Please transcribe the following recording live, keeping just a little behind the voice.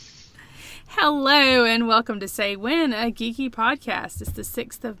Hello and welcome to Say When, a geeky podcast. It's the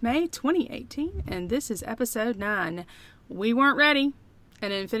 6th of May, 2018, and this is episode 9. We weren't ready.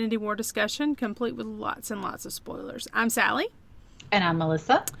 An Infinity War discussion complete with lots and lots of spoilers. I'm Sally. And I'm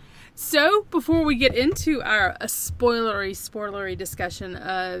Melissa. So, before we get into our spoilery discussion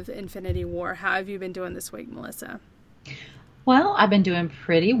of Infinity War, how have you been doing this week, Melissa? Well, I've been doing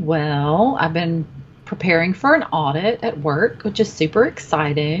pretty well. I've been preparing for an audit at work, which is super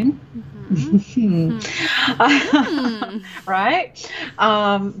exciting. Right?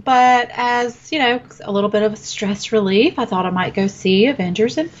 But as, a little bit of stress relief, I thought I might go see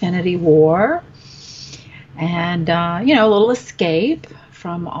Avengers Infinity War. And, a little escape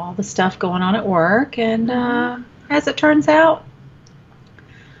from all the stuff going on at work. And as it turns out,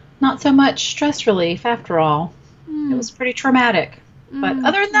 not so much stress relief after all. It was pretty traumatic. But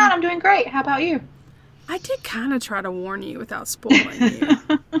other than that, I'm doing great. How about you? I did kind of try to warn you without spoiling you.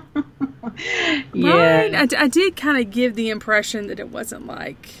 Yeah. Right? I did kind of give the impression that it wasn't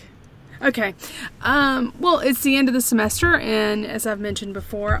like... Okay. Well, it's the end of the semester, and as I've mentioned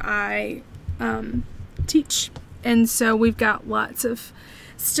before, I teach. And so we've got lots of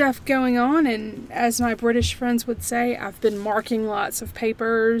stuff going on, and as my British friends would say, I've been marking lots of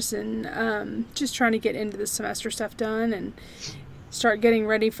papers and just trying to get into the semester stuff done and start getting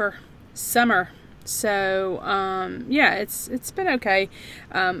ready for summer. So, it's been okay.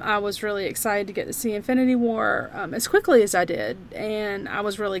 I was really excited to get to see Infinity War as quickly as I did, and I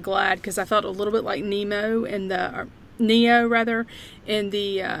was really glad because I felt a little bit like Neo in the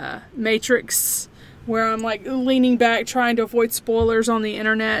Matrix, where I'm like leaning back trying to avoid spoilers on the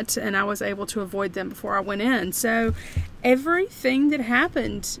internet, and I was able to avoid them before I went in. So everything that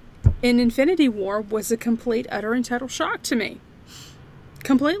happened in Infinity War was a complete, utter, and total shock to me.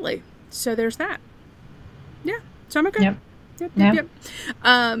 Completely. So there's that. Yeah. So I'm okay. Yep.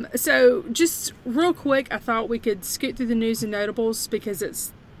 So just real quick, I thought we could scoot through the news and notables because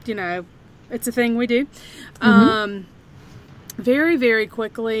it's, it's a thing we do. Very, very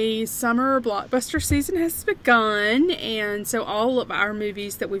quickly, summer blockbuster season has begun, and so all of our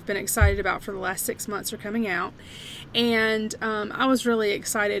movies that we've been excited about for the last 6 months are coming out. And I was really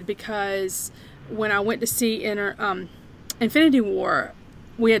excited because when I went to see Infinity War,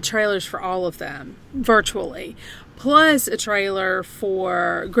 we had trailers for all of them, virtually, plus a trailer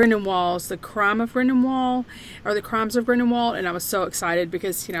for Grindelwald's The Crimes of Grindelwald, and I was so excited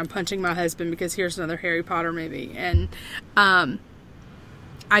because, I'm punching my husband because here's another Harry Potter movie, and I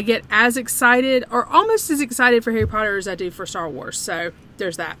get as excited, or almost as excited for Harry Potter as I do for Star Wars, so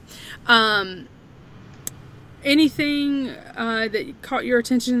there's that. Anything that caught your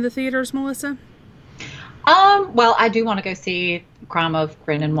attention in the theaters, Melissa? Well, I do want to go see Crime of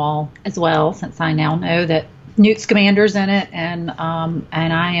Grindelwald as well, since I now know that Newt Scamander's in it, and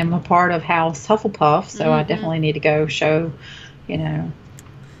I am a part of House Hufflepuff, so I definitely need to go show, some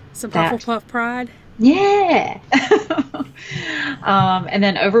Hufflepuff pride. Yeah. And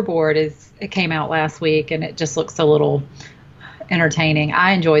then Overboard it came out last week, and it just looks a little entertaining.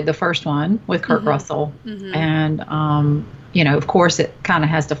 I enjoyed the first one with Kurt Russell, and of course it kind of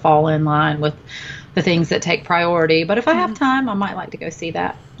has to fall in line with the things that take priority, but if I have time, I might like to go see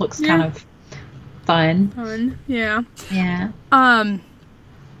that. Looks kind of fun. Yeah.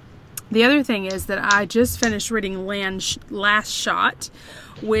 The other thing is that I just finished reading Last Shot,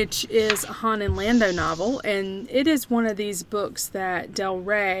 which is a Han and Lando novel, and it is one of these books that Del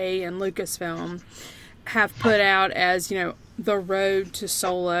Rey and Lucasfilm have put out as, the road to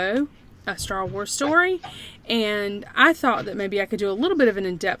Solo, a Star Wars story. And I thought that maybe I could do a little bit of an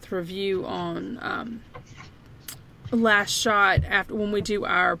in-depth review on Last Shot when we do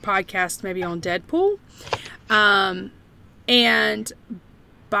our podcast, maybe on Deadpool. And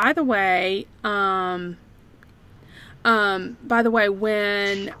by the way,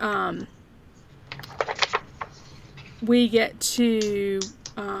 when we get to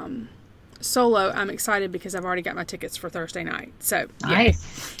Solo, I'm excited because I've already got my tickets for Thursday night. So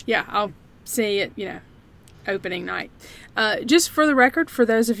nice. Yeah, I'll see it, opening night. Just for the record, for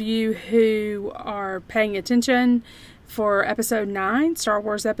those of you who are paying attention, for episode 9, Star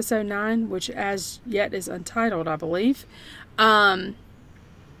Wars episode 9, which as yet is untitled, I believe, the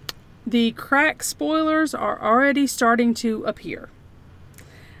crack spoilers are already starting to appear.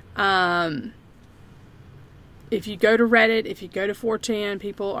 If you go to Reddit, if you go to 4chan,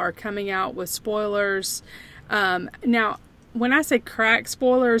 people are coming out with spoilers. Now, when I say crack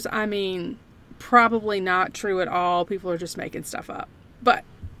spoilers, I mean probably not true at all. People are just making stuff up. But,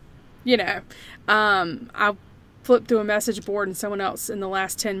 I flip through a message board and someone else in the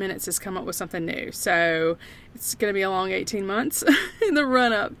last 10 minutes has come up with something new. So it's going to be a long 18 months in the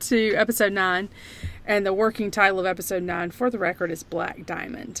run-up to episode 9. And the working title of episode 9, for the record, is Black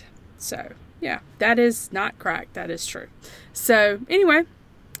Diamond. So, yeah, that is not crack. That is true. So, anyway,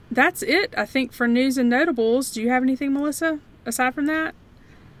 that's it, I think, for news and notables. Do you have anything, Melissa, aside from that?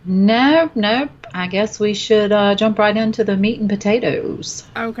 Nope. I guess we should jump right into the meat and potatoes.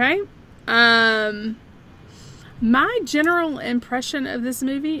 Okay. My general impression of this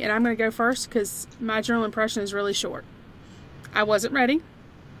movie, and I'm going to go first because my general impression is really short. I wasn't ready.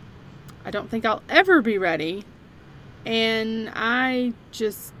 I don't think I'll ever be ready. And I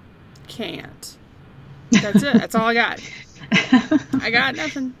just can't. That's it. That's all I got. I got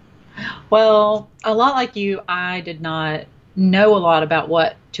nothing. Well, a lot like you, I did not know a lot about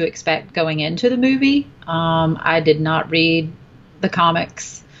what to expect going into the movie. I did not read the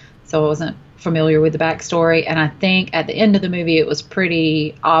comics, so I wasn't familiar with the backstory. And I think at the end of the movie, it was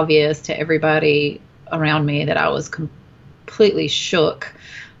pretty obvious to everybody around me that I was completely shook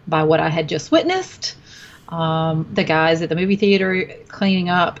by what I had just witnessed. The guys at the movie theater cleaning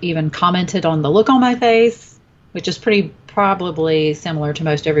up even commented on the look on my face, which is probably similar to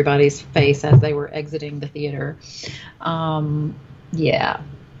most everybody's face as they were exiting the theater. Yeah,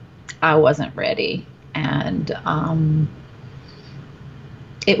 I wasn't ready. And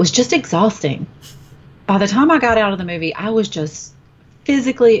it was just exhausting. By the time I got out of the movie, I was just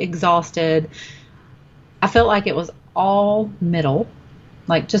physically exhausted. I felt like it was all middle,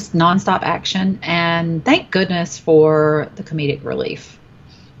 like just nonstop action. And thank goodness for the comedic relief.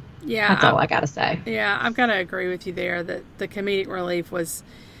 Yeah, that's all I got to say. Yeah, I've got to agree with you there that the comedic relief was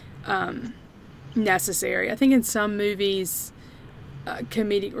necessary. I think in some movies,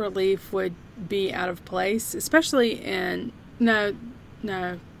 comedic relief would be out of place, especially in... No,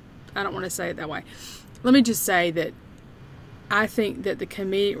 I don't want to say it that way. Let me just say that I think that the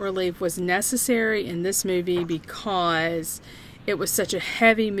comedic relief was necessary in this movie because it was such a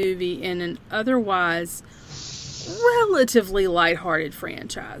heavy movie in an otherwise relatively lighthearted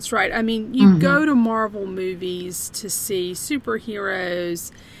franchise, right? I mean, you go to Marvel movies to see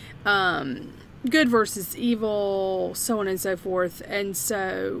superheroes, good versus evil, so on and so forth. And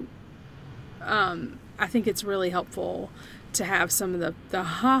so I think it's really helpful to have some of the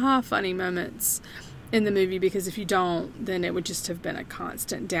ha-ha funny moments in the movie, because if you don't, then it would just have been a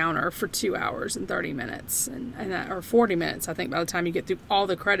constant downer for 2 hours and 30 minutes or 40 minutes, I think, by the time you get through all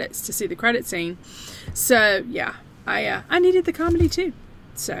the credits to see the credit scene. So yeah, I needed the comedy too.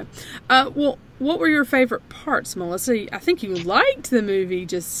 So well, what were your favorite parts, Melissa? I think you liked the movie.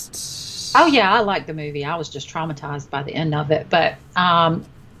 Oh yeah, I liked the movie. I was just traumatized by the end of it, but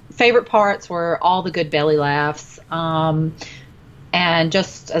favorite parts were all the good belly laughs. And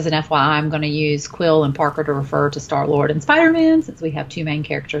just as an FYI, I'm going to use Quill and Parker to refer to Star-Lord and Spider-Man, since we have two main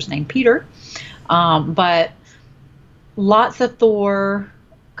characters named Peter. But lots of Thor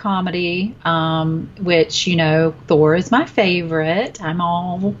comedy, which, you know, Thor is my favorite. I'm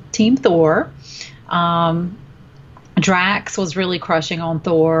all Team Thor. Drax was really crushing on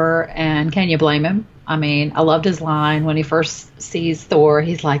Thor, and can you blame him? I mean, I loved his line when he first sees Thor.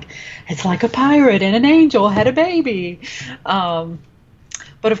 He's like, it's like a pirate and an angel had a baby.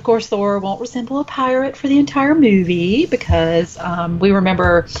 But of course, Thor won't resemble a pirate for the entire movie because we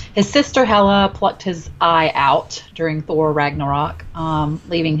remember his sister Hela plucked his eye out during Thor Ragnarok,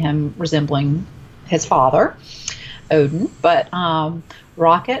 leaving him resembling his father, Odin. But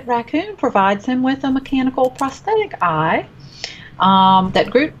Rocket Raccoon provides him with a mechanical prosthetic eye that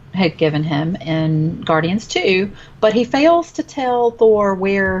Groot had given him in Guardians 2, but he fails to tell Thor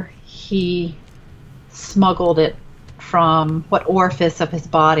where he smuggled it from, what orifice of his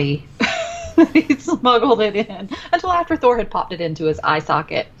body he smuggled it in, until after Thor had popped it into his eye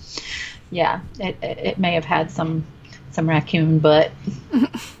socket. Yeah, it may have had some raccoon butt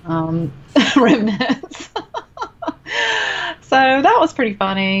remnants. So that was pretty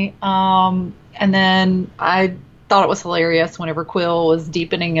funny. And then I thought it was hilarious whenever Quill was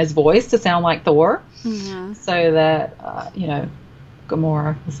deepening his voice to sound like Thor, so that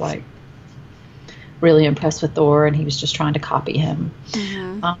Gamora was like really impressed with Thor, and he was just trying to copy him.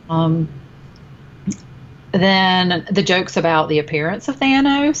 Then the jokes about the appearance of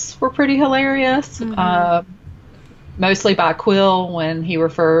Thanos were pretty hilarious, mostly by Quill when he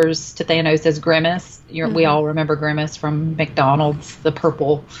refers to Thanos as Grimace. We all remember Grimace from McDonald's, the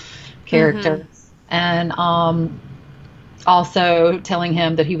purple character. And also telling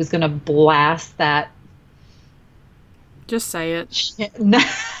him that he was going to blast that. Just say it.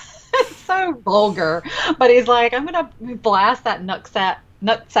 It's so vulgar. But he's like, I'm going to blast that nutsack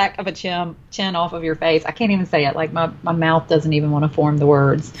nutsack of a chin off of your face. I can't even say it. Like my mouth doesn't even want to form the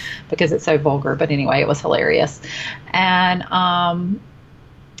words because it's so vulgar. But anyway, it was hilarious. And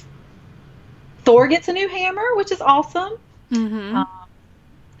Thor gets a new hammer, which is awesome. Mm-hmm.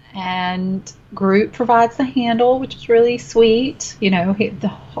 And Groot provides the handle, which is really sweet. You know, the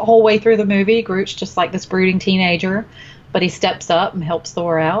whole way through the movie, Groot's just like this brooding teenager, but he steps up and helps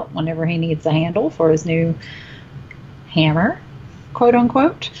Thor out whenever he needs a handle for his new hammer, quote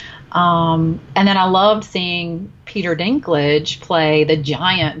unquote. And then I loved seeing Peter Dinklage play the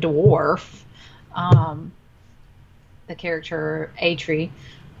giant dwarf, the character Atri.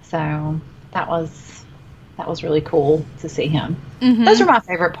 So that was really cool to see him. Mm-hmm. Those are my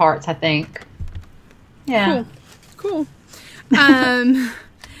favorite parts, I think. Yeah. Cool.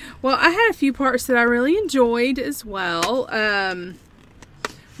 Well, I had a few parts that I really enjoyed as well.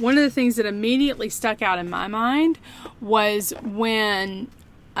 One of the things that immediately stuck out in my mind was when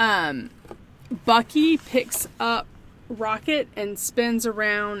Bucky picks up Rocket and spins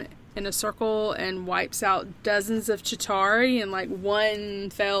around in a circle and wipes out dozens of Chitauri in like one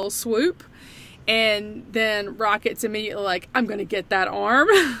fell swoop. And then Rocket's immediately like, I'm going to get that arm.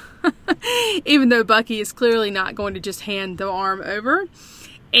 Even though Bucky is clearly not going to just hand the arm over.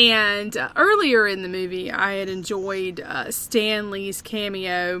 And earlier in the movie, I had enjoyed Stan Lee's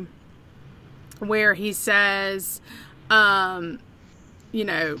cameo where he says, you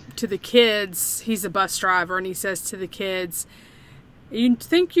know, to the kids, he's a bus driver, and he says to the kids, you'd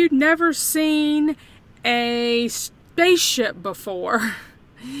think you'd never seen a spaceship before.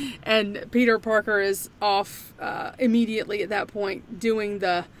 And Peter Parker is off immediately at that point doing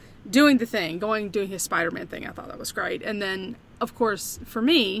the thing, doing his Spider-Man thing. I thought that was great. And then, of course, for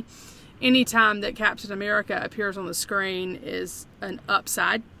me, anytime that Captain America appears on the screen is an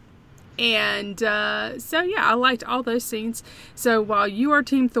upside. And so, yeah, I liked all those scenes. So while you are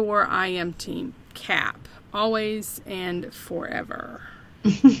Team Thor, I am Team Cap. Always and forever.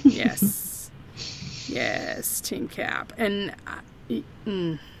 Yes. Yes, Team Cap. And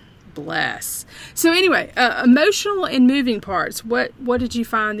bless. So anyway, emotional and moving parts. What did you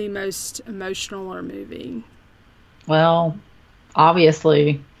find the most emotional or moving? Well,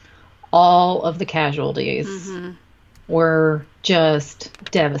 obviously, all of the casualties were just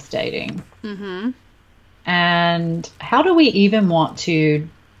devastating. Mm-hmm. And how do we even want to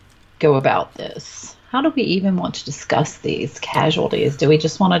go about this? How do we even want to discuss these casualties? Do we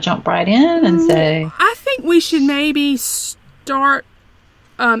just want to jump right in and say... I think we should maybe start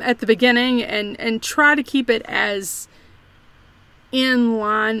at the beginning and try to keep it as in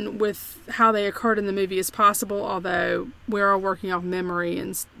line with how they occurred in the movie as possible, although we are working off memory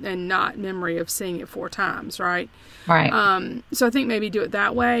and not memory of seeing it 4 times, right? Right. So I think maybe do it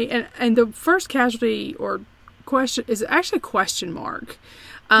that way. And the first casualty or question is actually a question mark.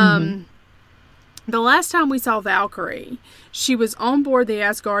 The last time we saw Valkyrie, she was on board the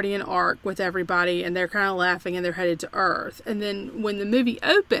Asgardian Ark with everybody, and they're kind of laughing, and they're headed to Earth. And then when the movie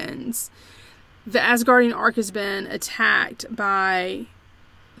opens, the Asgardian Ark has been attacked by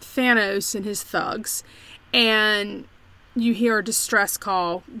Thanos and his thugs, and you hear a distress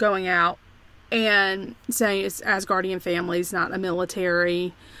call going out and saying it's Asgardian families, not a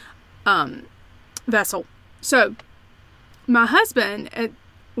military vessel. So my husband,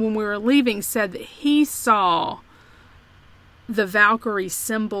 when we were leaving, said that he saw the Valkyrie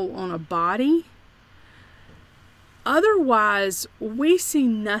symbol on a body. Otherwise, we see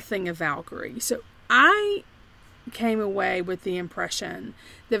nothing of Valkyrie. So I came away with the impression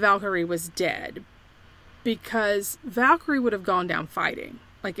that Valkyrie was dead, because Valkyrie would have gone down fighting.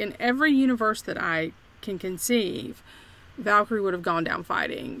 Like in every universe that I can conceive, Valkyrie would have gone down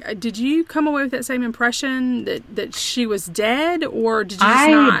fighting. Did you come away with that same impression that she was dead, or did you just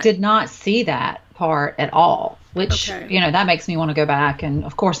not? I did not see that part at all, which, that makes me want to go back. And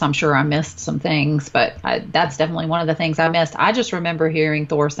of course, I'm sure I missed some things, but that's definitely one of the things I missed. I just remember hearing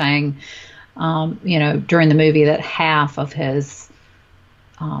Thor saying, during the movie that half of his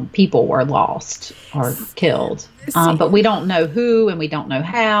people were lost or killed. But we don't know who, and we don't know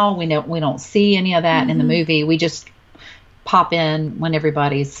how. We don't see any of that in the movie. We just pop in when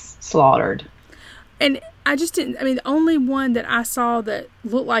everybody's slaughtered. And I just didn't, the only one that I saw that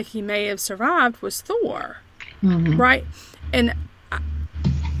looked like he may have survived was Thor. Mm-hmm. Right? And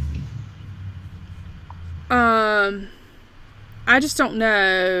I just don't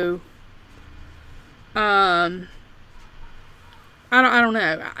know. I don't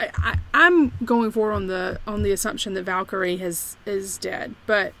know. I'm going forward on the assumption that Valkyrie is dead.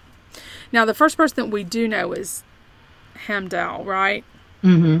 But now the first person that we do know is Heimdall, right?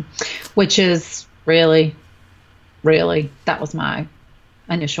 Mm-hmm. Which is really, that was my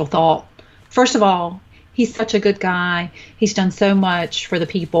initial thought. First of all, he's such a good guy. He's done so much for the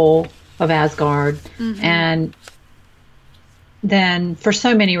people of Asgard. And then for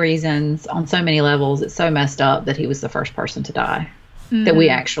so many reasons, on so many levels, it's so messed up that he was the first person to die, that we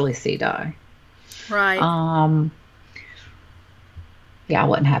actually see die. Right. Yeah, I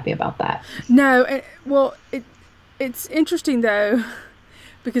wasn't happy about that. No, it's interesting though,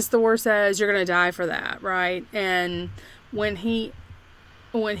 because Thor says you're going to die for that, right? And when he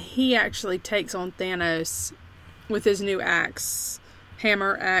actually takes on Thanos with his new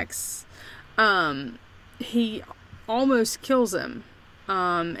hammer axe, he almost kills him,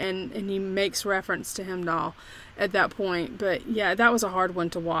 and he makes reference to Heimdall at that point. But yeah, that was a hard one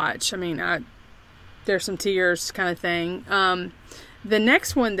to watch. I mean, there's some tears kind of thing. The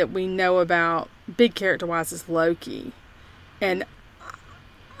next one that we know about, big character-wise, is Loki. And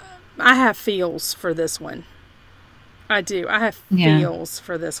I have feels for this one. I do. I have feels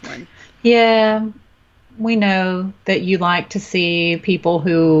for this one. Yeah. We know that you like to see people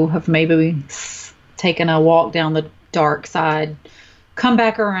who have maybe taken a walk down the dark side come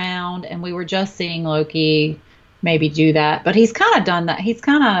back around. And we were just seeing Loki maybe do that. But he's kind of done that.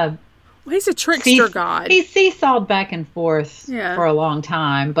 He's a trickster god. He's seesawed back and forth for a long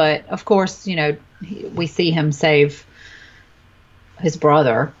time. But, of course, we see him save his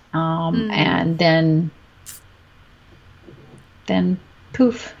brother. And then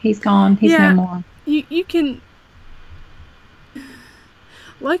poof, he's gone. He's no more. You can...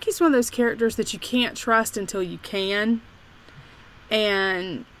 Loki's one of those characters that you can't trust until you can.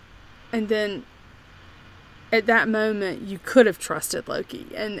 And then... at that moment, you could have trusted Loki,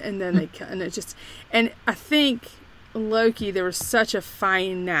 and then and I think Loki, there was such a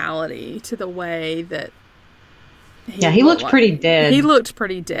finality to the way that he looked pretty dead. He looked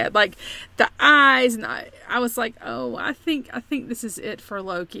pretty dead, like the eyes, and I was like, oh, I think this is it for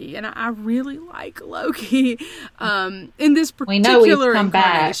Loki, and I really like Loki in this particular we know he's come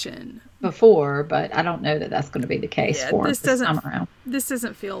incarnation back before, but I don't know that that's going to be the case for us this time around. This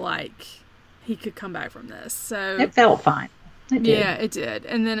doesn't feel like he could come back from this. So it felt fine. It did. Yeah, it did.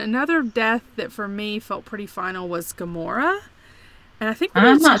 And then another death that for me felt pretty final was Gamora. And I think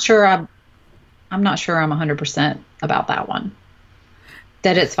I'm not sure I'm 100% about that one.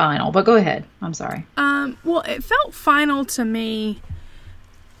 That it's final. But go ahead. I'm sorry. Well, it felt final to me.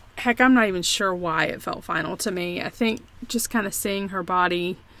 Heck, I'm not even sure why it felt final to me. I think just kind of seeing her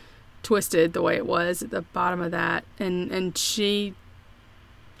body twisted the way it was at the bottom of that, and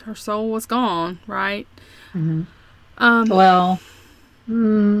her soul was gone, right? Well,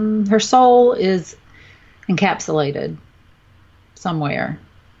 her soul is encapsulated somewhere.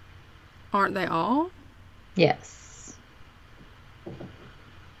 Aren't they all? Yes.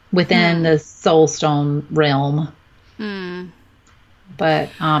 Within the Soul Stone realm. But,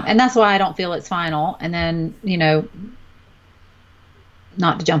 and that's why I don't feel it's final. And then,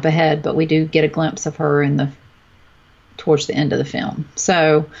 not to jump ahead, but we do get a glimpse of her towards the end of the film.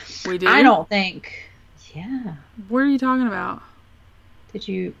 So we do? I don't think, What are you talking about?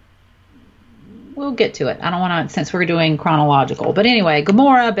 We'll get to it. I don't want to, since we're doing chronological. But anyway,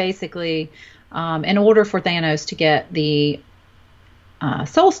 Gamora basically, in order for Thanos to get the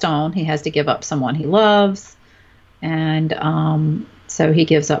Soul Stone, he has to give up someone he loves. And so he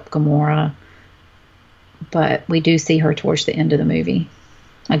gives up Gamora. But we do see her towards the end of the movie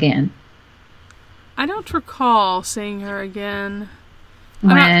again. I don't recall seeing her again.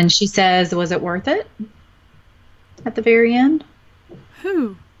 When she says, was it worth it? At the very end?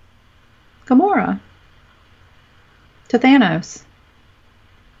 Who? Gamora. To Thanos.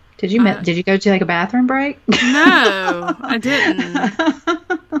 Did you go to take a bathroom break? No, I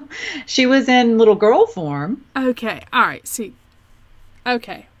didn't. She was in little girl form. Okay, all right. See,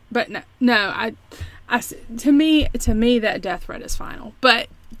 okay, but no. To me, that death threat is final. But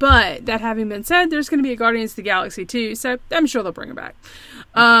that having been said, there's going to be a Guardians of the Galaxy 2, so I'm sure they'll bring her back.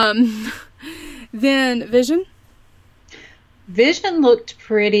 Then Vision. Vision looked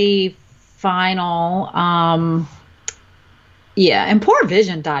pretty final. Yeah, and poor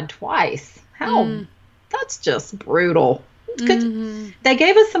Vision died twice. That's just brutal. They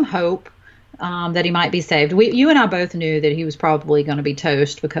gave us some hope that he might be saved. You and I both knew that he was probably going to be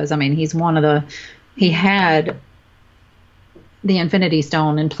toast because, I mean, he had the Infinity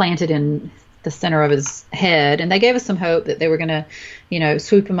Stone implanted in the center of his head, and they gave us some hope that they were going to,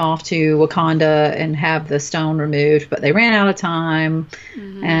 swoop him off to Wakanda and have the stone removed, but they ran out of time,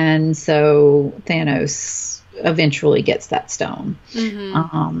 and so Thanos eventually gets that stone.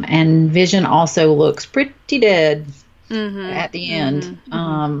 And Vision also looks pretty dead at the end,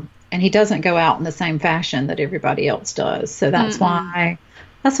 and he doesn't go out in the same fashion that everybody else does, so that's why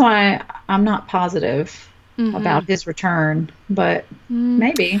That's why I'm not positive Mm-hmm. about his return, but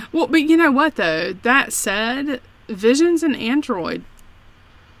maybe. Well, but you know what, though? That said, Vision's an android.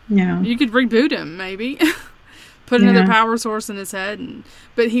 Yeah. You could reboot him, maybe. Put another Yeah. power source in his head,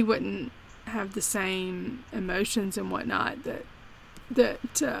 but he wouldn't have the same emotions and whatnot that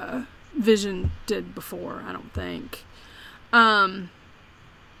Vision did before, I don't think.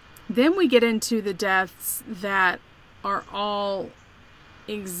 Then we get into the deaths that are all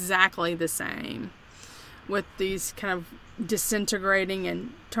exactly the same, with these kind of disintegrating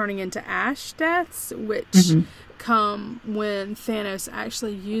and turning into ash deaths, which Hmm. come when Thanos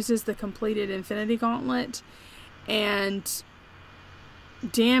actually uses the completed Infinity Gauntlet and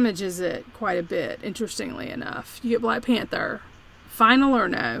damages it quite a bit, interestingly enough. You get Black Panther. Final or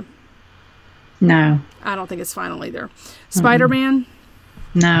no? No. I don't think it's final either. Spider-Man?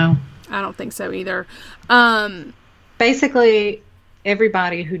 No. I don't think so either. Um, Basically,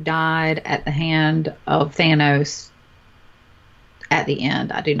 everybody who died at the hand of Thanos at the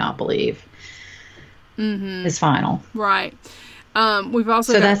end, I do not believe, is final. right. We've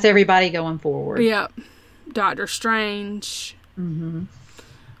also So got, that's everybody going forward. yeah, Doctor Strange, Hmm.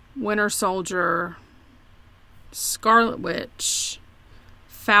 Winter Soldier, Scarlet Witch,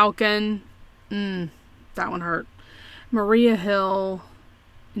 Falcon. That one hurt. Maria Hill,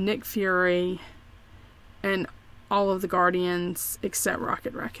 Nick Fury, and all of the Guardians except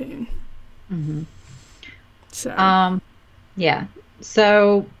Rocket Raccoon. So, Yeah.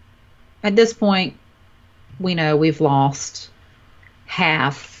 So at this point, we know we've lost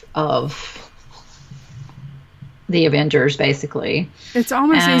half of the Avengers, basically. it's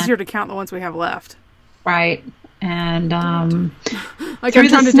almost and- easier to count the ones we have left. Right. And Like through I'm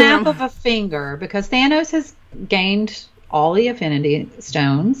trying the to snap do. of a finger, because Thanos has gained all the Infinity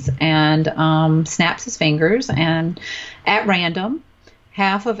Stones and snaps his fingers, and at random,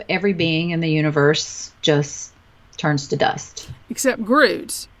 half of every being in the universe just turns to dust. Except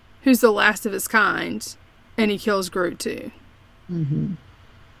Groot, who's the last of his kind, and he kills Groot too.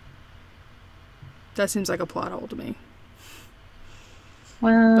 That seems like a plot hole to me.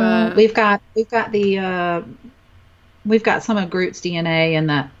 Well, But- we've got some of Groot's DNA in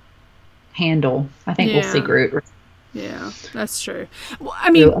that handle. I think we'll see Yeah. Groot Yeah, that's true. Well, I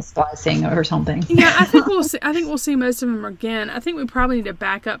mean, do a slicing or something. yeah, I think we'll see. I think we'll see most of them again. I think we probably need to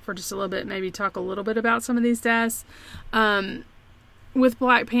back up for just a little bit, maybe talk a little bit about some of these deaths. With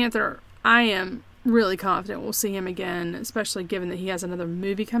Black Panther, I am really confident we'll see him again, especially given that he has another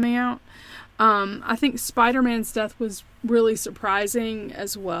movie coming out. I think Spider-Man's death was really surprising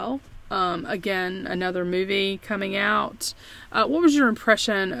as well. Again, another movie coming out. What was your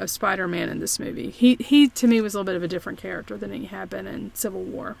impression of Spider-Man in this movie? He to me was a little bit of a different character than he had been in Civil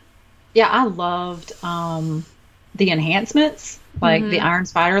War. Yeah, I loved the enhancements. Like the Iron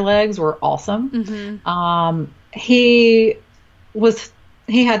Spider legs were awesome. He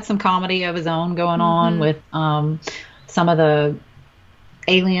had some comedy of his own going on with some of the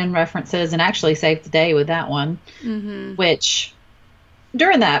alien references, and actually saved the day with that one. Which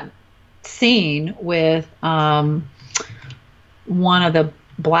during that scene with one of the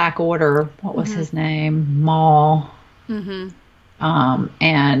Black Order, what was his name, Maul, and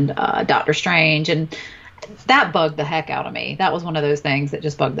Doctor Strange, and that bugged the heck out of me. That was one of those things that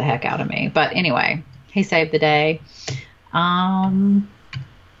just bugged the heck out of me. But anyway, he saved the day.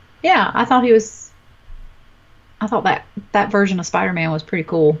 Yeah, I thought that version of Spider-Man was pretty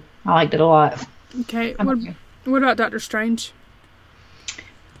cool. I liked it a lot. Okay, what about Doctor Strange?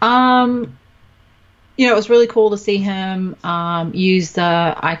 It was really cool to see him use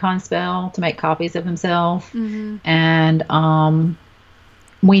the icon spell to make copies of himself. And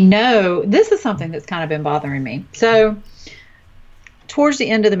we know this is something that's kind of been bothering me. So towards the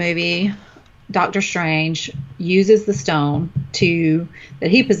end of the movie, Doctor Strange uses the stone that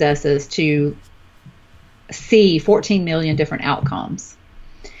he possesses to see 14 million different outcomes.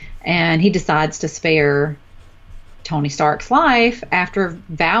 And he decides to spare Tony Stark's life after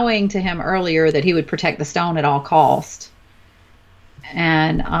vowing to him earlier that he would protect the stone at all cost.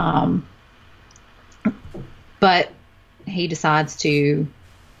 And but he decides to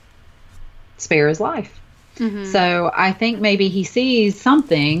spare his life. So I think maybe he sees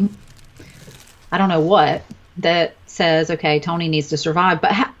something, I don't know what, that says, okay, Tony needs to survive.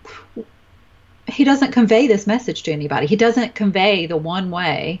 But he doesn't convey this message to anybody. He doesn't convey the one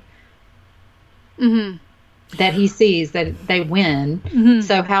way that he sees that they win.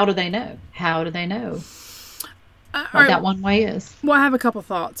 So how do they know? How do they know what that one way is? Well, I have a couple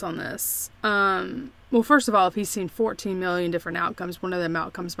thoughts on this. Well, first of all, if he's seen 14 million different outcomes, one of them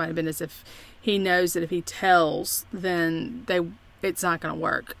outcomes might have been as if he knows that if he tells, then it's not going to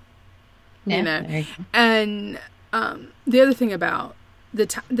work. Yeah, You know, there you go. and the other thing about the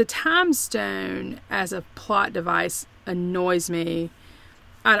time stone as a plot device annoys me.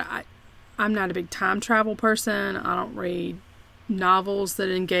 I'm not a big time travel person. I don't read novels that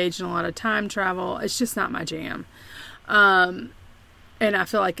engage in a lot of time travel. It's just not my jam. And I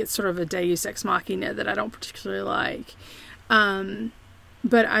feel like it's sort of a deus ex machina that I don't particularly like.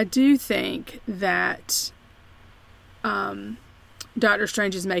 But I do think that Doctor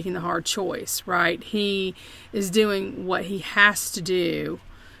Strange is making the hard choice, right? He is doing what he has to do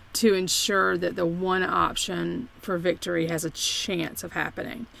to ensure that the one option for victory has a chance of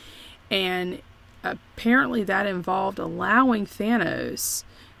happening. And apparently that involved allowing Thanos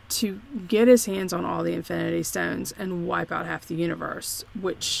to get his hands on all the Infinity Stones and wipe out half the universe,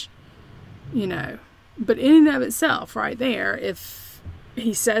 which, you know, but in and of itself, right there, if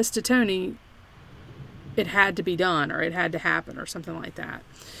he says to Tony, it had to be done or it had to happen or something like that.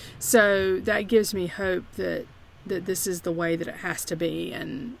 So that gives me hope that this is the way that it has to be,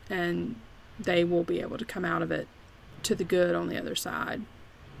 and they will be able to come out of it to the good on the other side.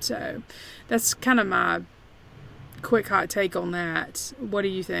 So that's kind of my quick hot take on that. What do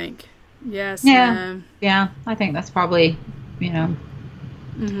you think? Yes? Yeah. No? Yeah, I think that's probably,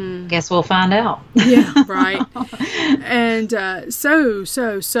 guess we'll find out. Yeah, right. And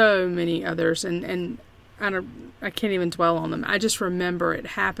so many others, and I can't even dwell on them. I just remember it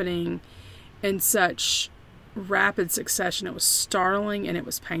happening in such rapid succession. It was startling and it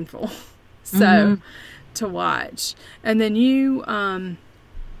was painful. So to watch. And then you felt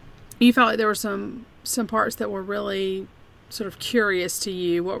like there were some parts that were really sort of curious to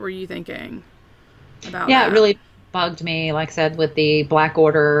you. What were you thinking about that? It really bugged me, like I said, with the Black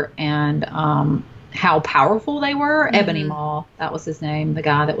Order and how powerful they were. Ebony Maw, that was his name, the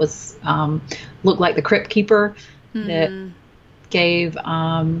guy that was looked like the Crypt Keeper that gave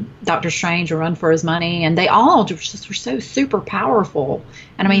Doctor Strange a run for his money, and they all just were so super powerful.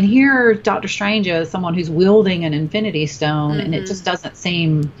 And I mean, here Doctor Strange is someone who's wielding an Infinity Stone, and it just doesn't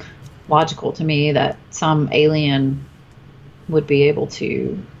seem logical to me that some alien would be able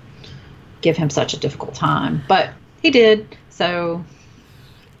to give him such a difficult time, but he did. So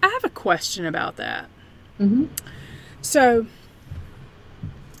I have a question about that. So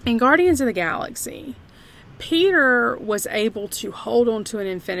in Guardians of the Galaxy, Peter was able to hold on to an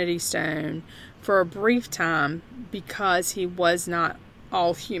Infinity Stone for a brief time because he was not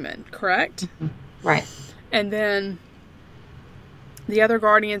all human, correct? Right. And then the other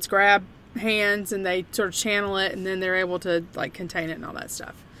Guardians grab hands and they sort of channel it, and then they're able to like contain it and all that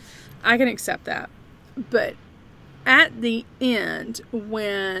stuff. I can accept that. But at the end,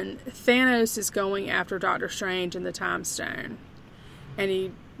 when Thanos is going after Doctor Strange and the Time Stone, and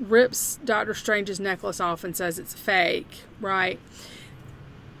he rips Doctor Strange's necklace off and says it's fake, right?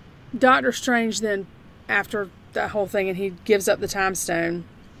 Doctor Strange then, after that whole thing, and he gives up the Time Stone,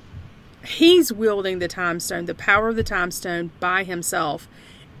 he's wielding the Time Stone, the power of the Time Stone, by himself,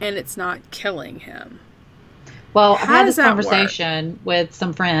 and it's not killing him. Well, I've had this conversation with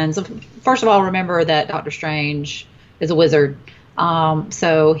some friends. First of all, remember that Doctor Strange is a wizard.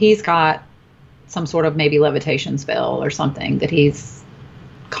 So he's got some sort of maybe levitation spell or something that he's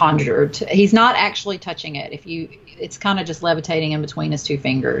conjured. He's not actually touching it. It's kind of just levitating in between his two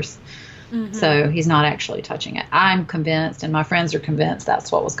fingers. So he's not actually touching it. I'm convinced, and my friends are convinced,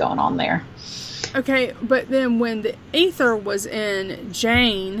 that's what was going on there. Okay, but then when the ether was in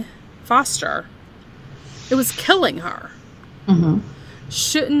Jane Foster, it was killing her.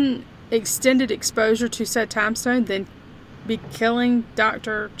 Shouldn't extended exposure to said time stone then be killing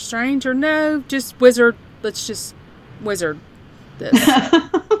Doctor Strange? Or no, just wizard. Let's just wizard this.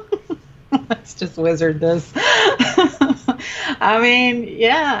 Let's just wizard this. I mean,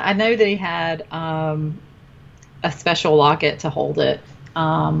 yeah, I know that he had a special locket to hold it.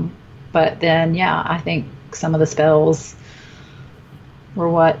 But then, yeah, I think some of the spells were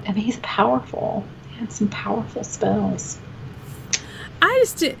what... I mean, he's powerful. He had some powerful spells. I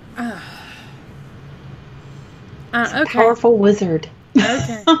just did... okay. Powerful wizard.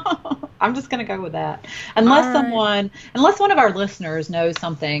 Okay. I'm just going to go with that. Unless one of our listeners knows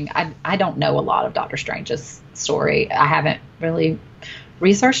something. I don't know a lot of Doctor Strange's story. I haven't really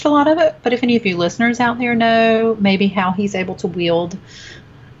researched a lot of it. But if any of you listeners out there know maybe how he's able to wield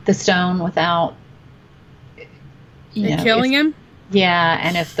the stone without killing him? Yeah,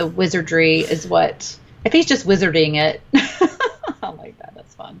 and if the wizardry is if he's just wizarding it, I like that.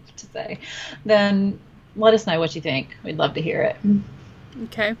 That's fun to say. Then let us know what you think. We'd love to hear it.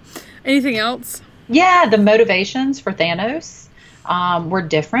 Okay. Anything else? Yeah, the motivations for Thanos were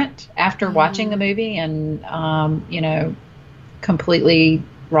different after watching the movie, and completely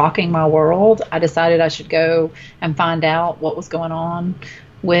rocking my world, I decided I should go and find out what was going on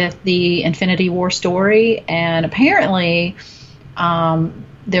with the Infinity War story. And apparently,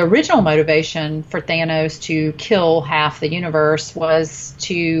 the original motivation for Thanos to kill half the universe was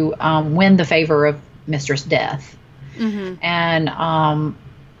to win the favor of Mistress Death. Mm-hmm. And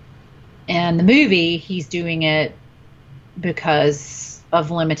in the movie, he's doing it because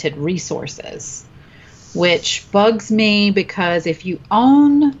of limited resources, which bugs me, because if you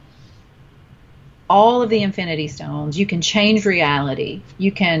own all of the Infinity Stones, you can change reality.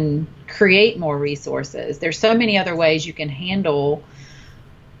 You can create more resources. There's so many other ways you can handle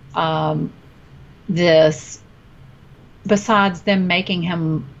this, besides them making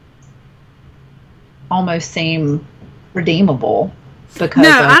him almost seem redeemable. Because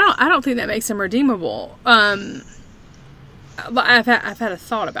I don't think that makes him redeemable. I've had a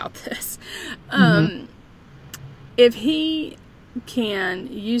thought about this. If he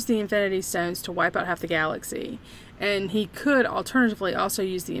can use the Infinity Stones to wipe out half the galaxy, and he could alternatively also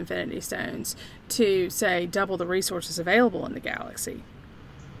use the Infinity Stones to, say, double the resources available in the galaxy,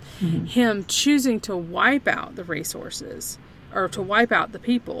 him choosing to wipe out the resources or to wipe out the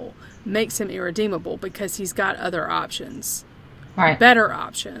people makes him irredeemable, because he's got other options, better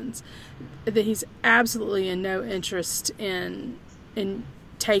options, that he's absolutely in no interest in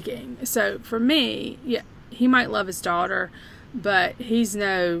taking. So for me, yeah, he might love his daughter, but he's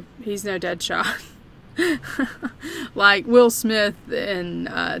no Deadshot. Like Will Smith in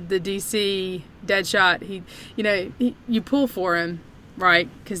the DC Deadshot, you pull for him, right?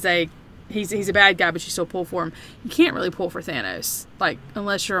 Because he's a bad guy, but you still pull for him. You can't really pull for Thanos, like,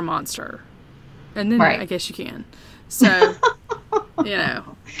 unless you're a monster, and then I guess you can. So,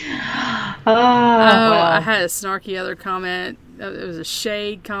 well. I had a snarky other comment. It was a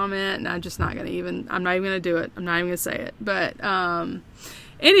shade comment, and I'm not even going to do it. I'm not even going to say it. But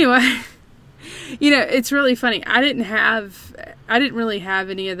anyway, it's really funny. I didn't really have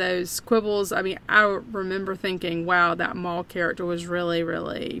any of those quibbles. I mean, I remember thinking, wow, that Maul character was really,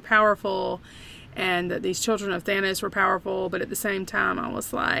 really powerful, and that these children of Thanos were powerful. But at the same time, I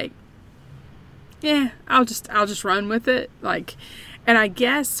was like, yeah, I'll just run with it. Like, and I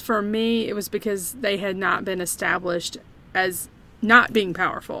guess for me, it was because they had not been established as not being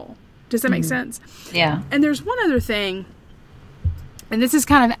powerful. Does that make sense? Yeah. And there's one other thing, and this is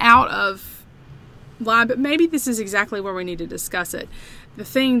kind of out of line, but maybe this is exactly where we need to discuss it. The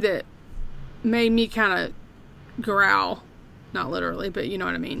thing that made me kind of growl, not literally, but you know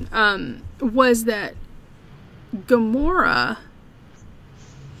what I mean, was that Gamora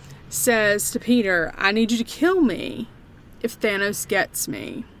says to Peter, I need you to kill me if Thanos gets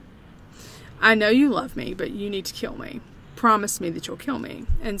me. I know you love me, but you need to kill me. Promise me that you'll kill me.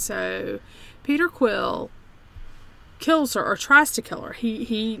 And so Peter Quill kills her, or tries to kill her.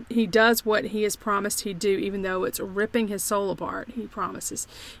 He does what he has promised he'd do, even though it's ripping his soul apart. He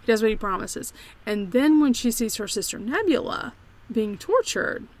does what he promises. And then when she sees her sister Nebula being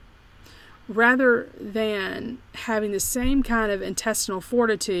tortured, rather than having the same kind of intestinal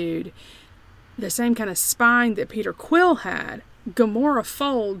fortitude, the same kind of spine that Peter Quill had, Gamora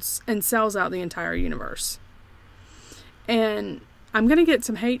folds and sells out the entire universe. And I'm going to get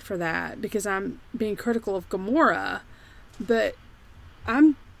some hate for that, because I'm being critical of Gamora, but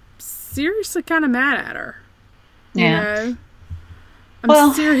I'm seriously kind of mad at her. Yeah.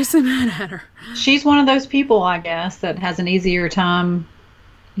 I'm seriously mad at her. She's one of those people, I guess, that has an easier time,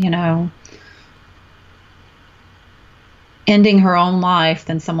 ending her own life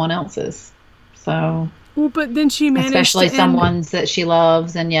than someone else's. So, well, but then she managed, especially someone's that she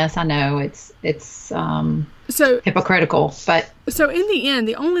loves. And yes, I know it's so hypocritical, but so in the end,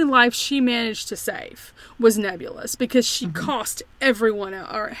 the only life she managed to save was Nebula's, because she cost everyone,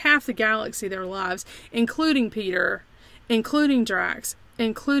 or half the galaxy, their lives, including Peter, including Drax,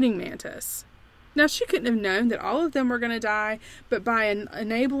 including Mantis. Now, she couldn't have known that all of them were going to die, but by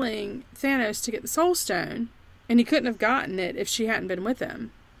enabling Thanos to get the Soul Stone, and he couldn't have gotten it if she hadn't been with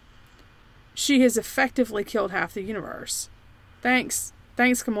him, she has effectively killed half the universe. Thanks,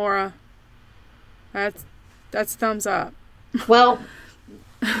 Gamora. That's thumbs up. Well,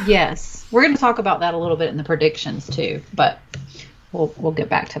 yes, we're going to talk about that a little bit in the predictions too, but we'll get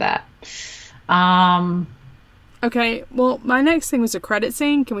back to that. Okay, well, my next thing was a credit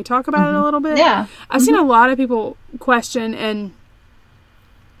scene. Can we talk about it a little bit? Yeah. I've seen a lot of people question, and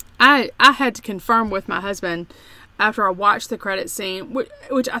I had to confirm with my husband after I watched the credit scene,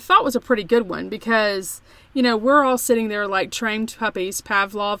 which I thought was a pretty good one, because, we're all sitting there like trained puppies,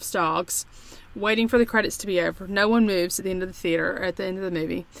 Pavlov's dogs, waiting for the credits to be over. No one moves at the end of the theater, or at the end of the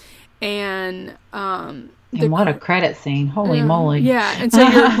movie. And And what a credit scene. Holy moly. Yeah, and so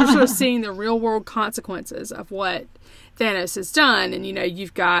you're sort of seeing the real world consequences of what Thanos has done. And,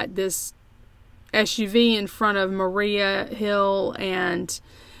 you've got this SUV in front of Maria Hill, and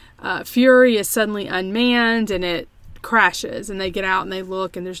Fury is suddenly unmanned, and it crashes, and they get out and they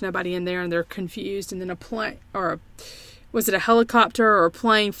look, and there's nobody in there, and they're confused. And then was it a helicopter or a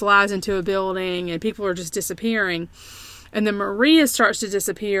plane flies into a building, and people are just disappearing. And then Maria starts to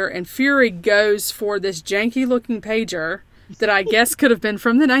disappear, and Fury goes for this janky-looking pager that I guess could have been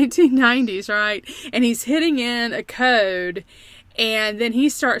from the 1990s, right? And he's hitting in a code, and then he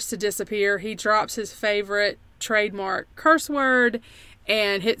starts to disappear. He drops his favorite trademark curse word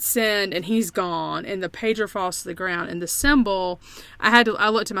and hits send, and he's gone. And the pager falls to the ground. And the symbol, I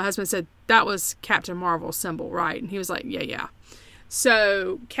looked at my husband and said, that was Captain Marvel's symbol, right? And he was like, yeah.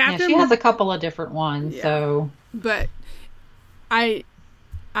 So Captain... Yeah, she has a couple of different ones, yeah. So... But... I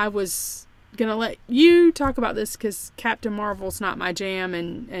was gonna let you talk about this because Captain Marvel's not my jam,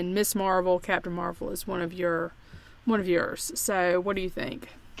 and Miss Marvel, Captain Marvel, is one of yours. So, what do you think?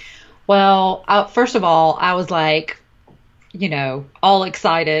 Well, first of all, I was like, all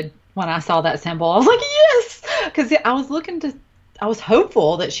excited when I saw that symbol. I was like, yes, because I was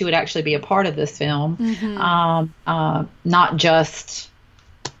hopeful that she would actually be a part of this film, not just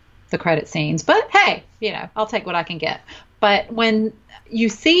the credit scenes. But hey, I'll take what I can get. But when you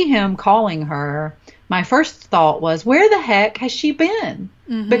see him calling her, my first thought was, where the heck has she been?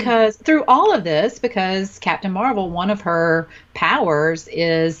 Mm-hmm. Because through all of this, because Captain Marvel, one of her powers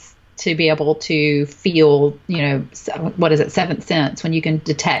is to be able to feel, what is it, seventh sense, when you can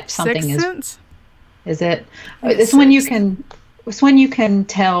detect something. Sixth sense? Is it? It's when you can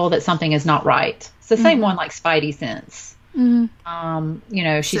tell that something is not right. It's the same one like Spidey sense.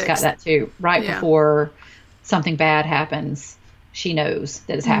 Mm-hmm. She's got that too. Right before something bad happens, she knows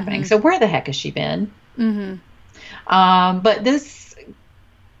that it's happening. So where the heck has she been? But this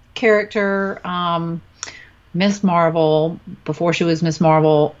character, Miss Marvel, before she was Miss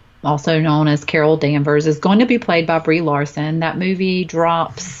Marvel, also known as Carol Danvers, is going to be played by Brie Larson. That movie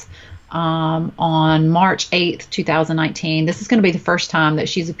drops on March 8th, 2019. This is going to be the first time that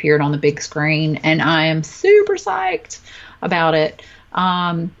she's appeared on the big screen, and I am super psyched about it.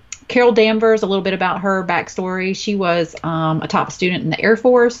 Carol Danvers, a little bit about her backstory. She was a top student in the Air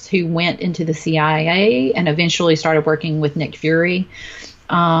Force who went into the CIA and eventually started working with Nick Fury,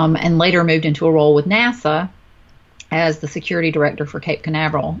 and later moved into a role with NASA as the security director for Cape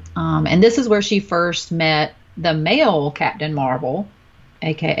Canaveral. And this is where she first met the male Captain Marvel,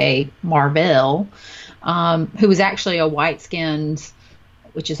 aka Mar-Vell, who was actually a white-skinned,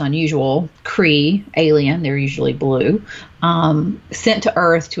 which is unusual, Kree alien, they're usually blue, sent to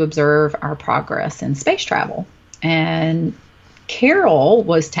Earth to observe our progress in space travel. And Carol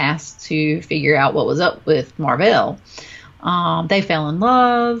was tasked to figure out what was up with Mar-Vell. They fell in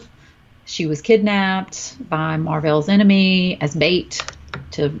love. She was kidnapped by Mar-Vell's enemy as bait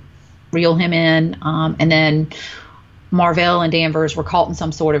to reel him in. And then Mar-Vell and Danvers were caught in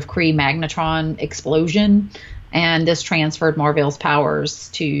some sort of Kree magnetron explosion. And this transferred Mar-Vell's powers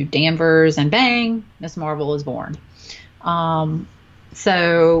to Danvers, and bang, Miss Marvel is born.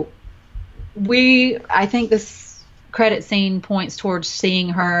 So I think this credit scene points towards seeing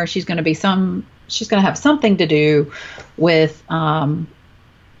her. She's going to have something to do with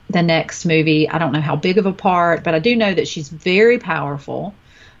the next movie. I don't know how big of a part, but I do know that she's very powerful.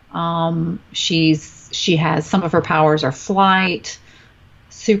 She has, some of her powers are flight,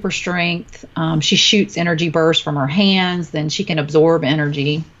 super strength. She shoots energy bursts from her hands. Then she can absorb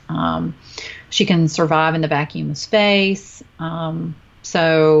energy. She can survive in the vacuum of space.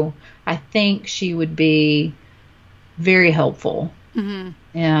 So I think she would be very helpful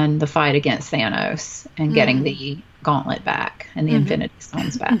in the fight against Thanos and getting the gauntlet back and the Infinity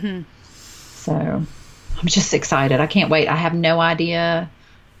Stones back. So I'm just excited. I can't wait. I have no idea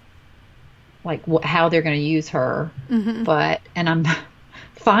how they're going to use her, and I'm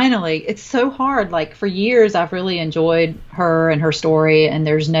finally, it's so hard. Like, for years, I've really enjoyed her and her story, and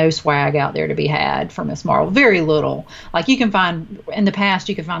there's no swag out there to be had for Miss Marvel. Very little. Like, you can find, in the past,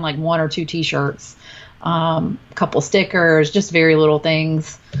 you could find like 1 or 2 t-shirts, a couple stickers, just very little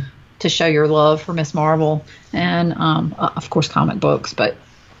things to show your love for Miss Marvel, and of course comic books. But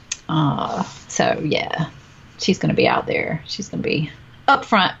so yeah, she's going to be out there. She's going to be up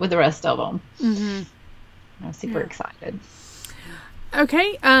front with the rest of them. I'm super excited.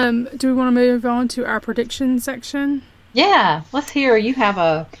 Okay, do we want to move on to our prediction section? Yeah, let's hear. You have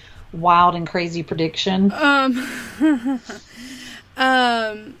a wild and crazy prediction.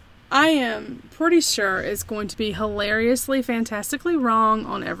 I am pretty sure it's going to be hilariously, fantastically wrong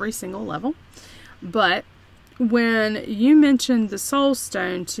on every single level. But when you mentioned the Soul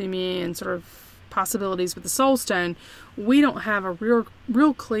Stone to me and sort of possibilities with the Soul Stone, we don't have a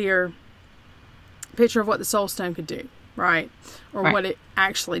real clear picture of what the Soul Stone could do, right? Or what it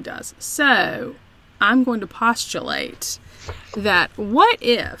actually does. So I'm going to postulate that what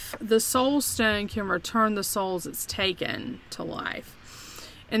if the Soul Stone can return the souls it's taken to life?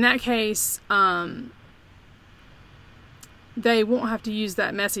 In that case, they won't have to use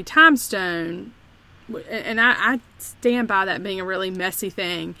that messy time stone, and I stand by that being a really messy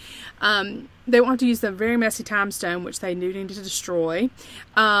thing. They won't have to use the very messy time stone, which they do need to destroy,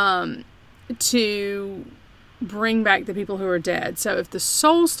 to bring back the people who are dead. So if the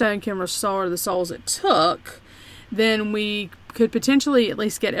Soul Stone can restore the souls it took, then we could potentially at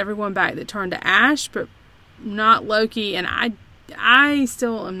least get everyone back that turned to ash, but not Loki. And I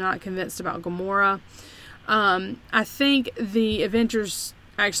still am not convinced about Gamora. I think the Avengers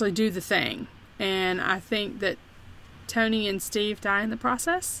actually do the thing. And I think that Tony and Steve die in the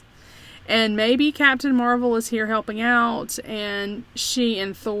process. And maybe Captain Marvel is here helping out, and she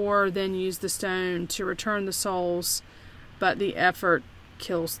and Thor then use the stone to return the souls, but the effort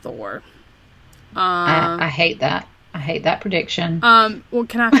kills Thor. I hate that. I hate that prediction. Well,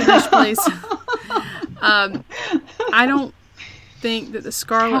 can I finish, please? I don't think that the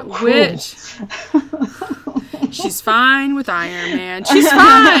Scarlet Witch... She's fine with Iron Man. She's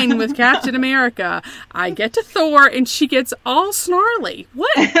fine with Captain America. I get to Thor, and she gets all snarly.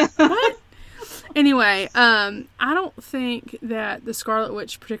 What? Anyway, I don't think that the Scarlet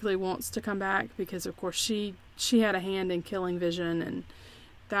Witch particularly wants to come back because, of course, she had a hand in killing Vision, and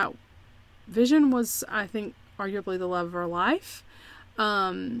that Vision was, I think, arguably the love of her life. So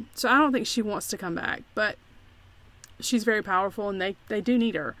I don't think she wants to come back, but she's very powerful, and they do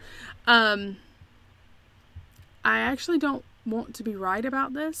need her. I actually don't want to be right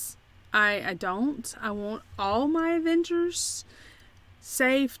about this. I don't. I want all my Avengers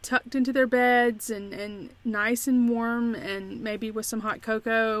safe, tucked into their beds and nice and warm, and maybe with some hot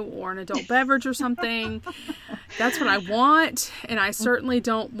cocoa or an adult beverage or something. That's what I want. And I certainly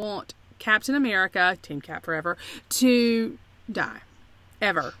don't want Captain America, Team Cap forever, to die.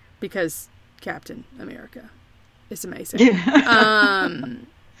 Ever. Because Captain America is amazing.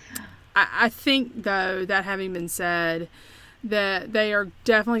 I think, though, that having been said, that they are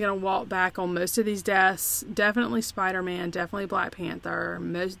definitely going to walk back on most of these deaths. Definitely Spider-Man, definitely Black Panther,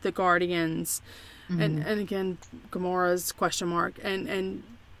 most the Guardians, and again, Gamora's question mark, and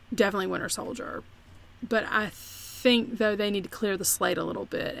definitely Winter Soldier. But I think, though, they need to clear the slate a little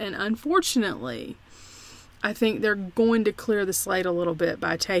bit. And unfortunately, I think they're going to clear the slate a little bit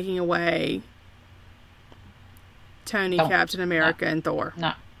by taking away Tony, Captain America, and Thor.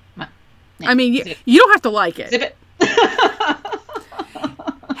 No. I mean, you don't have to like it. Zip it.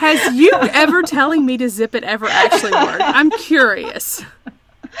 Has you ever telling me to zip it ever actually worked? I'm curious.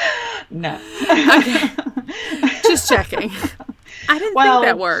 No. Okay. Just checking. I didn't think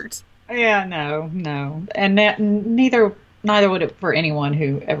that worked. Yeah, no. And neither would it for anyone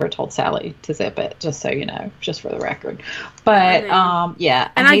who ever told Sally to zip it, just so you know, just for the record. But,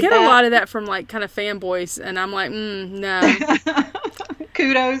 yeah. And I get a lot of that from, like, kind of fanboys, and I'm like, no.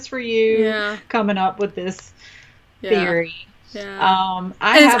 Kudos for you coming up with this theory. Yeah.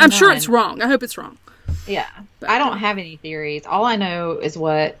 I'm sure it's wrong. I hope it's wrong. Yeah. But I don't have any theories. All I know is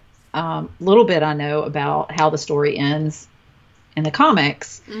what little bit I know about how the story ends in the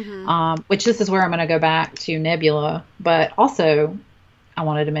comics, which this is where I'm going to go back to Nebula, but also I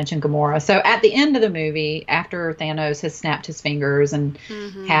wanted to mention Gamora. So at the end of the movie, after Thanos has snapped his fingers and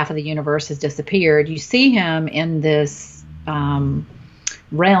half of the universe has disappeared, you see him in this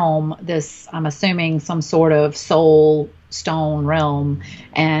realm, this, I'm assuming, some sort of soul stone realm,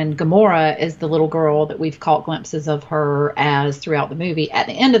 and Gamora is the little girl that we've caught glimpses of her as throughout the movie. At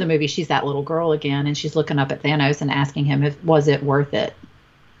the end of the movie, she's that little girl again, and she's looking up at Thanos and asking him was it worth it.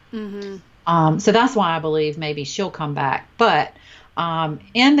 So that's why I believe maybe she'll come back. But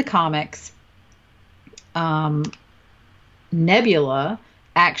in the comics, Nebula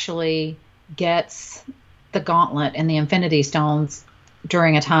actually gets the gauntlet and the Infinity Stones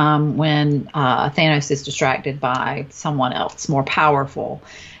during a time when Thanos is distracted by someone else more powerful.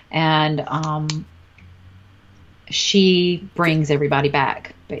 And she brings everybody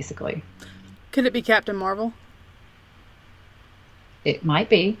back, basically. Could it be Captain Marvel? It might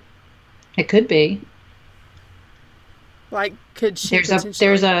be. It could be. Like, could she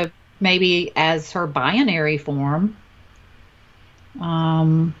There's a maybe as her binary form.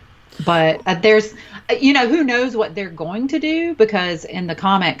 But there's, who knows what they're going to do, because in the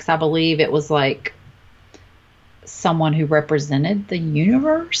comics, I believe it was like someone who represented the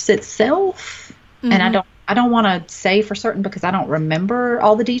universe itself. And I don't I don't want to say for certain because I don't remember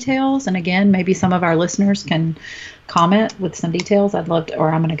all the details. And again, maybe some of our listeners can comment with some details. I'd love to,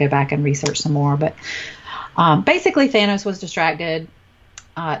 or I'm going to go back and research some more. But basically, Thanos was distracted.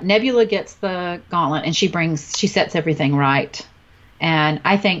 Nebula gets the gauntlet and she sets everything right. And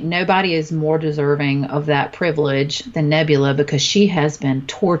I think nobody is more deserving of that privilege than Nebula because she has been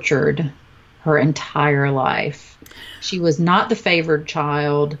tortured her entire life. She was not the favored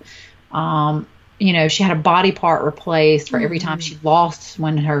child. She had a body part replaced for every time she lost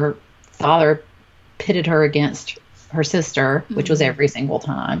when her father pitted her against her sister, which was every single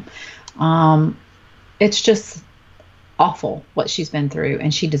time. It's just awful what she's been through,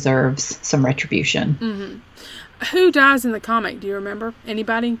 and she deserves some retribution. Mm-hmm. Who dies in the comic? Do you remember?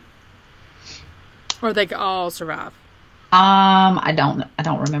 Anybody? Or they all survive? I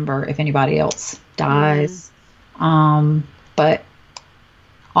don't remember if anybody else dies. But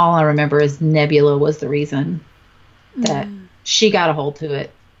all I remember is Nebula was the reason that she got a hold to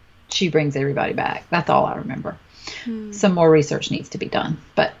it. She brings everybody back. That's all I remember. Some more research needs to be done,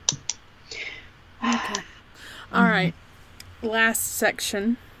 but okay. All right. Last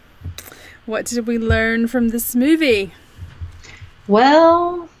section. What did we learn from this movie?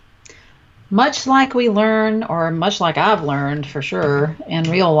 Well, much like we learn, or much like I've learned for sure in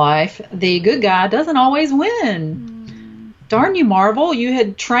real life, the good guy doesn't always win. Darn you, Marvel. You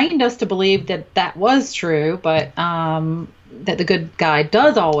had trained us to believe that was true, but that the good guy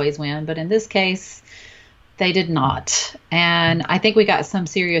does always win. But in this case, they did not. And I think we got some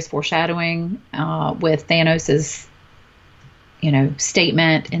serious foreshadowing with Thanos's,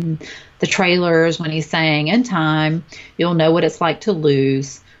 statement in the trailers when he's saying, in time, you'll know what it's like to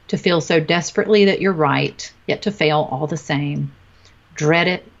lose, to feel so desperately that you're right, yet to fail all the same. Dread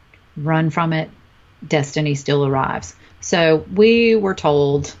it, run from it, destiny still arrives. So we were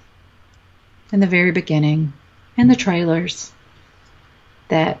told in the very beginning, in the trailers,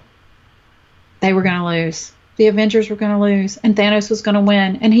 that they were going to lose. The Avengers were going to lose, and Thanos was going to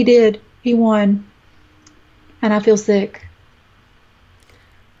win. And he did. He won. And I feel sick.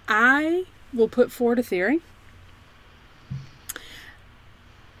 I will put forward a theory.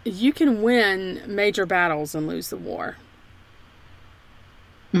 You can win major battles and lose the war.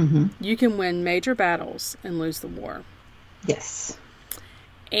 Mm-hmm. You can win major battles and lose the war. Yes.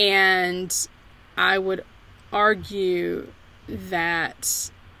 And I would argue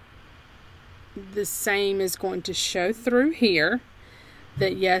that the same is going to show through here.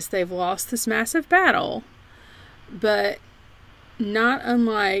 That yes, they've lost this massive battle, but not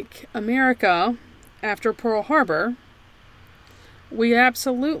unlike America after Pearl Harbor, we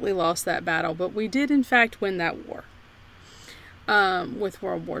absolutely lost that battle, but we did in fact win that war with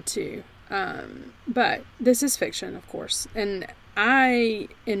World War II. But this is fiction, of course, and I,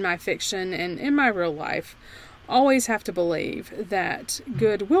 in my fiction and in my real life, always have to believe that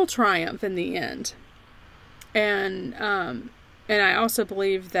good will triumph in the end. And I also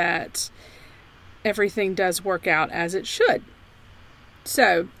believe that everything does work out as it should.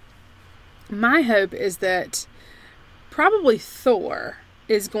 So, my hope is that probably Thor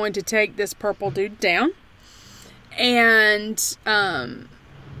is going to take this purple dude down. And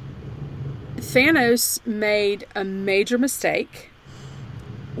Thanos made a major mistake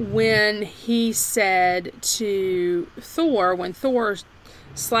when he said to Thor, when Thor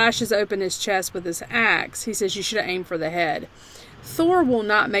slashes open his chest with his axe, he says, you should have aimed for the head. Thor will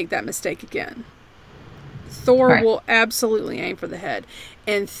not make that mistake again. Thor will absolutely aim for the head.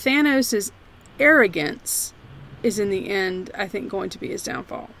 And Thanos' arrogance is in the end, I think, going to be his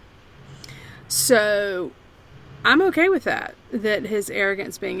downfall. So I'm okay with that his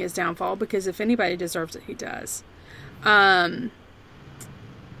arrogance being his downfall, because if anybody deserves it, he does.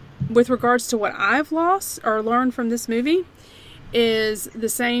 With regards to what I've lost or learned from this movie is the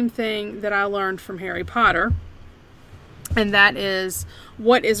same thing that I learned from Harry Potter. And that is,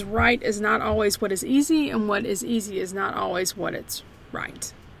 what is right is not always what is easy, and what is easy is not always what it's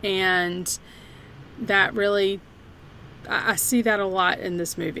right. And that really, I see that a lot in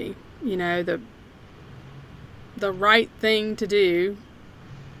this movie. The right thing to do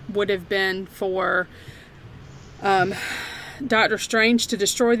would have been for Doctor Strange to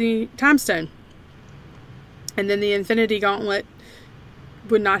destroy the Time Stone. And then the Infinity Gauntlet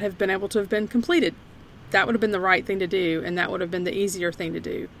would not have been able to have been completed. That would have been the right thing to do, and that would have been the easier thing to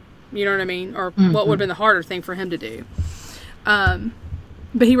do. You know what I mean? Or what would have been the harder thing for him to do. But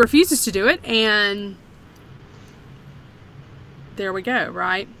he refuses to do it, and there we go,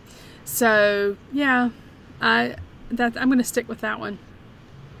 right? So, yeah, I'm going to stick with that one.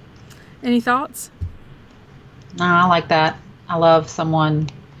 Any thoughts? No, I like that. I love someone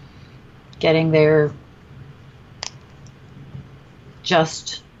getting their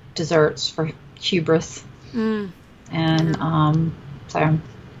just desserts for hubris. And so,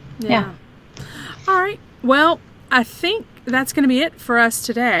 yeah. All right. Well, I think that's going to be it for us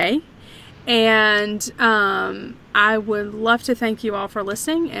today. And I would love to thank you all for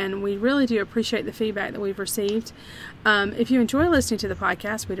listening, and we really do appreciate the feedback that we've received. If you enjoy listening to the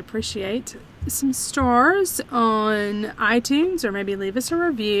podcast, we'd appreciate some stars on iTunes, or maybe leave us a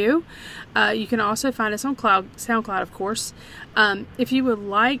review. You can also find us on SoundCloud, of course. If you would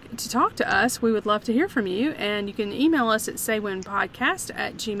like to talk to us, we would love to hear from you, and you can email us at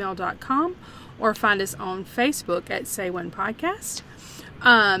saywhenpodcast@gmail.com, or find us on Facebook at Say When Podcast.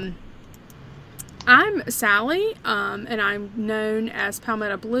 I'm Sally, and I'm known as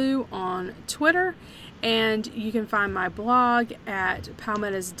Palmetto Blue on Twitter, and you can find my blog at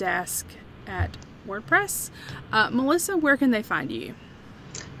Palmetto's Desk at WordPress. Melissa, where can they find you?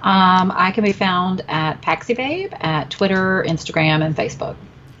 I can be found at Paxi Babe at Twitter, Instagram, and Facebook.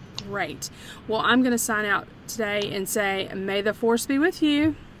 Great. Well, I'm going to sign out today and say, may the force be with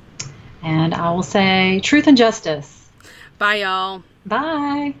you. And I will say truth and justice. Bye, y'all.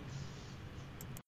 Bye.